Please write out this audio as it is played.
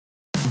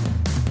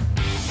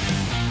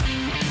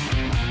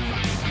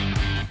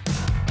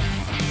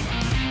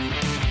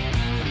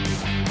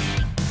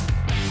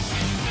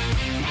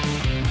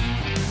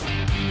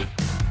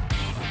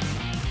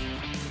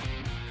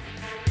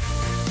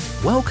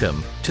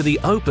Welcome to the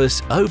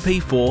OPUS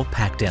OP4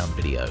 Packdown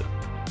video,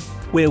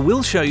 where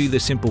we'll show you the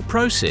simple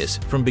process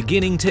from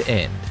beginning to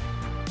end.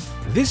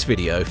 This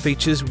video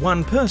features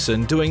one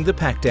person doing the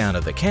packdown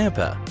of the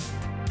camper.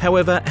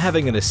 However,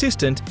 having an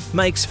assistant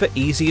makes for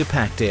easier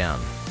packdown.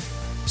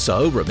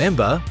 So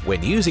remember,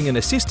 when using an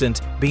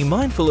assistant, be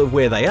mindful of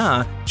where they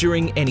are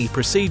during any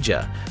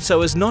procedure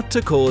so as not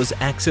to cause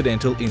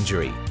accidental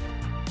injury.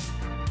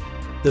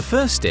 The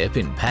first step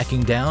in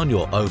packing down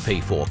your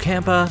OP4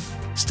 camper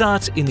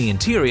starts in the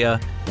interior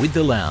with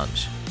the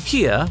lounge.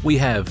 Here we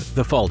have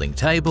the folding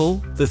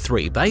table, the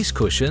 3 base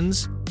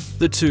cushions,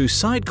 the 2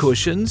 side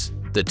cushions,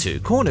 the 2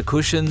 corner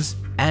cushions,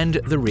 and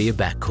the rear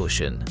back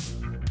cushion.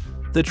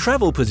 The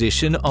travel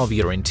position of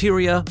your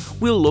interior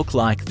will look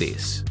like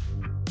this.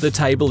 The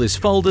table is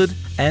folded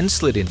and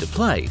slid into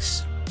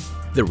place.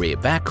 The rear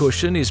back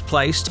cushion is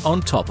placed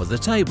on top of the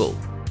table.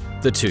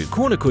 The 2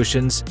 corner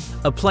cushions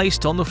are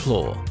placed on the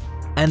floor,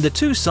 and the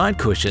 2 side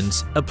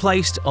cushions are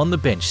placed on the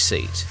bench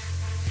seat.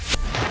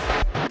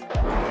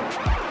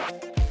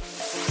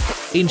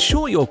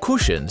 Ensure your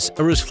cushions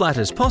are as flat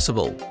as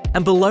possible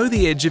and below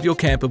the edge of your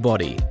camper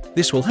body.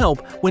 This will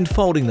help when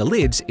folding the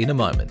lids in a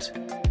moment.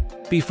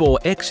 Before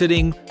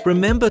exiting,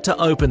 remember to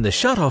open the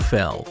shutoff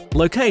valve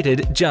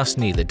located just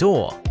near the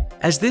door,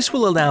 as this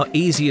will allow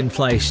easy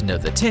inflation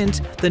of the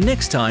tent the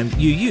next time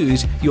you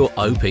use your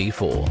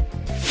OP4.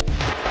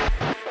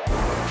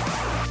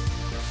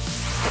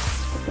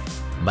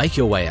 Make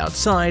your way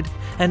outside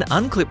and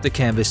unclip the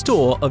canvas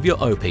door of your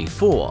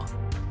OP4.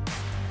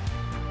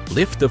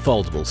 Lift the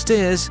foldable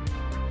stairs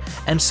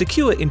and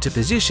secure into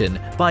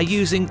position by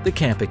using the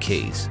camper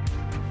keys.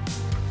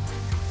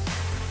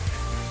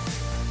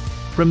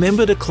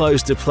 Remember to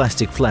close the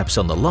plastic flaps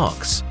on the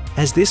locks,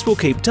 as this will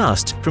keep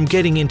dust from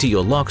getting into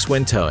your locks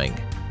when towing.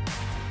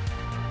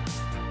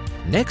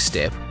 Next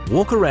step,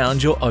 walk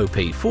around your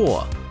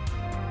OP4.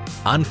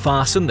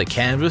 Unfasten the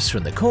canvas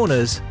from the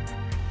corners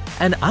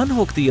and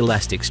unhook the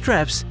elastic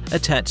straps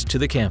attached to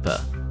the camper.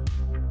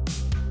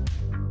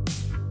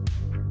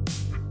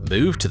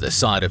 Move to the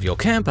side of your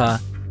camper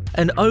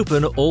and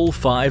open all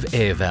 5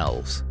 air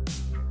valves.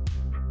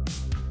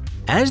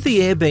 As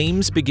the air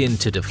beams begin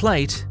to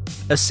deflate,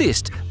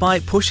 assist by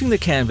pushing the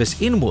canvas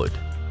inward.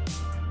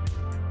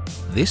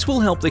 This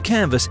will help the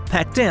canvas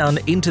pack down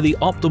into the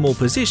optimal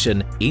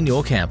position in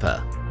your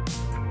camper.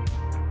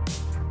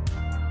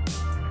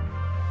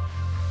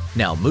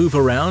 Now move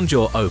around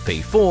your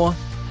OP4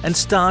 and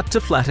start to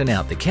flatten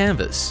out the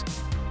canvas.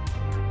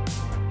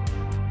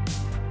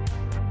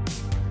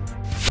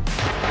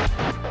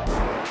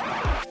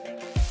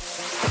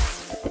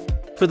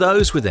 For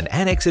those with an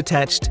annex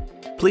attached,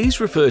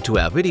 please refer to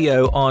our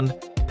video on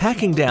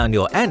packing down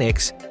your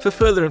annex for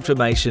further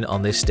information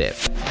on this step.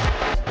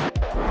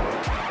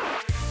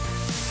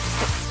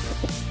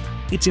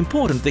 It's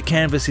important the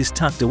canvas is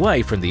tucked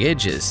away from the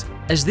edges,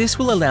 as this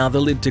will allow the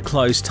lid to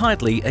close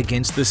tightly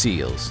against the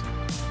seals.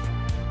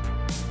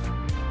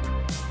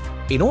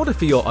 In order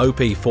for your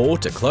OP4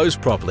 to close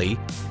properly,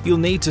 you'll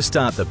need to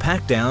start the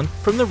pack down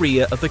from the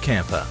rear of the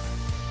camper.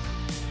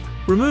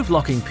 Remove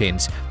locking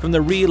pins from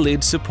the rear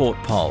lid support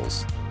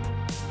poles.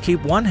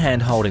 Keep one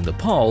hand holding the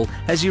pole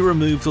as you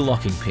remove the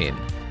locking pin.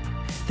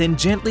 Then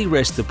gently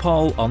rest the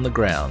pole on the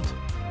ground.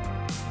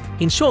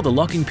 Ensure the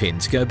locking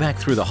pins go back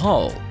through the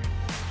hole.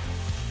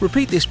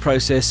 Repeat this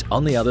process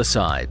on the other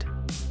side.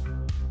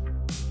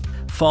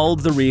 Fold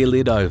the rear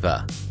lid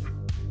over.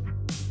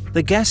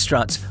 The gas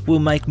struts will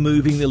make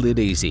moving the lid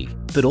easy,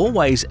 but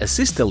always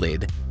assist the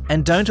lid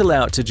and don't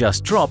allow it to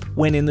just drop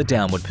when in the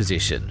downward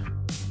position.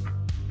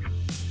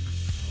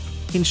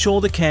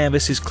 Ensure the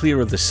canvas is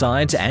clear of the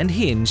sides and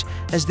hinge,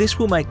 as this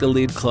will make the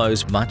lid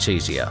close much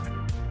easier.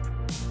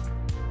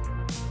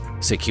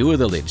 Secure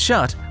the lid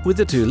shut with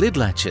the 2 lid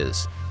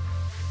latches.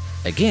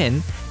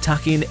 Again,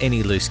 tuck in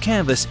any loose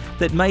canvas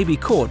that may be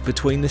caught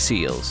between the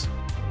seals.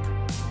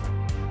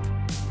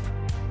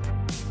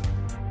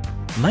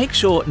 Make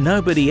sure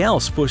nobody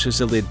else pushes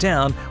the lid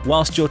down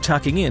whilst you're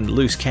tucking in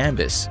loose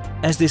canvas,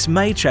 as this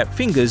may trap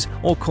fingers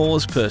or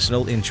cause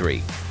personal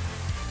injury.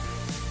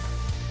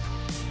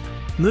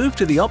 Move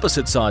to the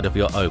opposite side of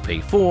your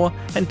OP4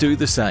 and do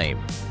the same.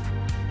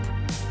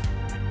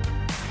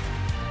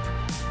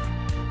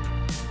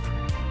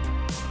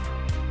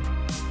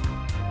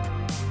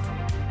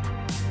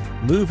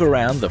 Move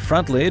around the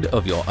front lid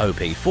of your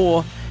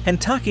OP4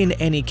 and tuck in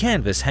any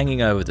canvas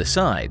hanging over the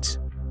sides.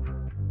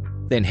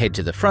 Then head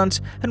to the front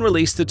and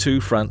release the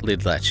 2 front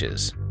lid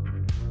latches.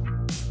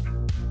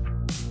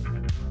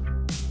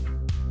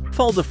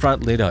 Fold the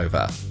front lid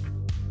over.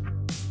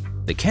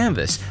 The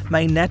canvas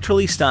may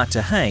naturally start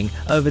to hang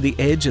over the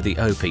edge of the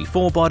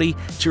OP4 body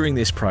during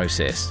this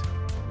process,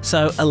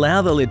 so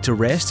allow the lid to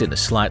rest in a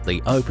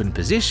slightly open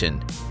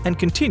position and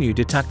continue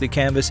to tuck the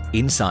canvas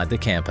inside the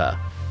camper.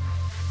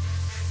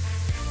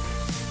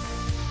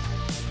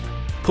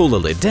 Pull the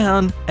lid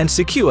down and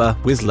secure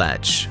with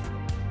latch.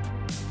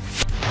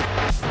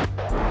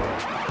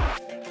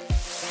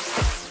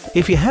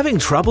 If you're having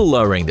trouble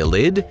lowering the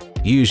lid,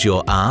 use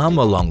your arm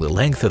along the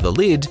length of the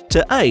lid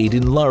to aid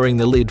in lowering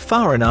the lid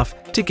far enough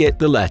to get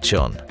the latch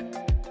on.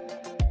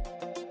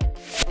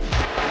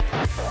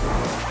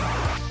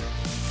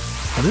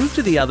 Move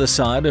to the other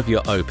side of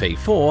your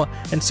OP4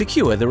 and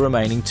secure the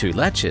remaining 2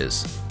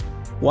 latches.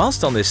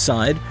 Whilst on this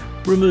side,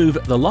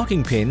 remove the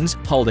locking pins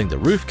holding the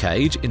roof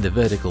cage in the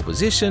vertical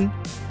position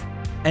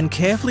and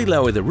carefully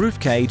lower the roof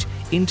cage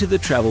into the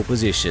travel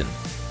position.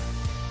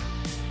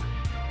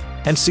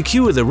 And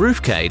secure the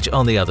roof cage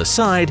on the other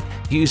side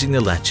using the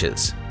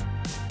latches.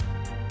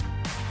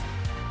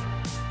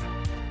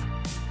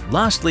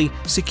 Lastly,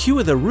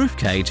 secure the roof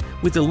cage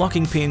with the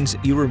locking pins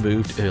you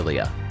removed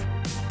earlier.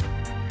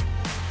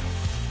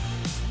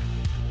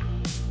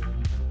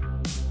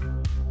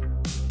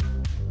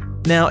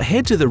 Now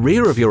head to the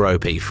rear of your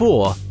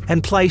OP4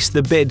 and place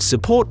the bed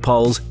support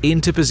poles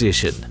into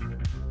position.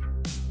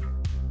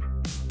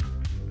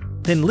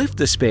 Then lift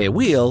the spare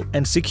wheel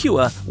and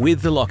secure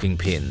with the locking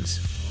pins.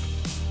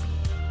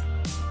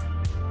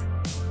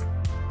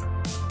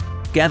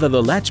 Gather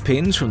the latch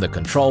pins from the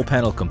control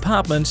panel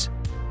compartments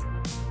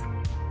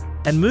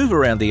and move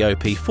around the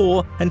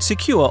OP4 and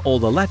secure all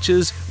the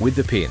latches with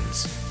the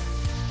pins.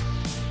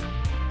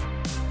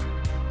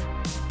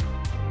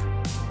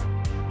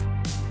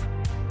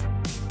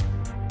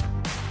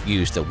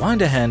 Use the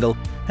winder handle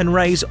and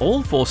raise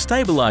all 4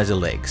 stabilizer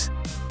legs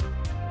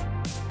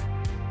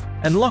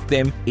and lock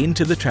them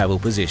into the travel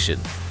position.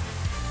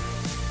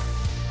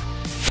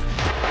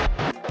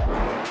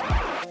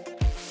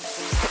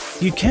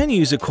 You can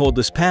use a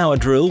cordless power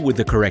drill with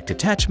the correct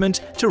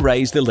attachment to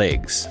raise the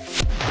legs.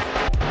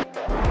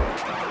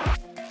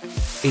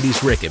 It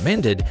is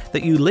recommended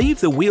that you leave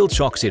the wheel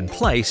chocks in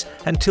place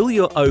until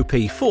your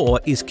OP4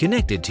 is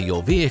connected to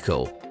your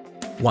vehicle.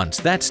 Once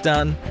that's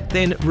done,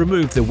 then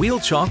remove the wheel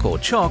chock or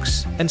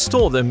chocks and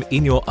store them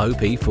in your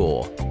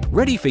OP4,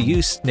 ready for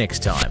use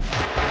next time.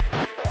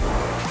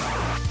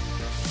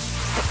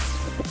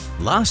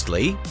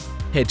 Lastly,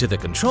 head to the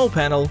control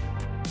panel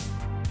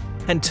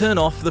and turn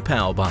off the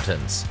power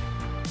buttons.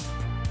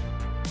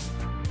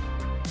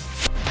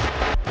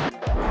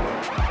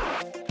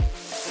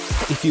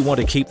 If you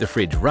want to keep the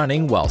fridge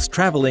running whilst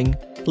travelling,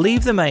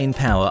 leave the main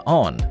power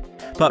on.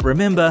 But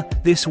remember,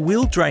 this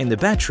will drain the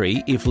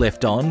battery if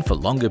left on for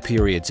longer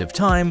periods of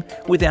time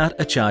without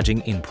a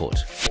charging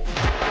input.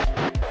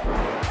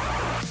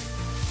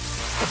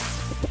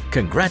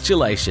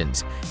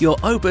 Congratulations! Your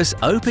OPUS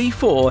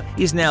OP4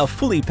 is now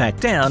fully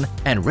packed down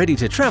and ready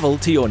to travel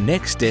to your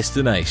next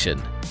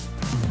destination.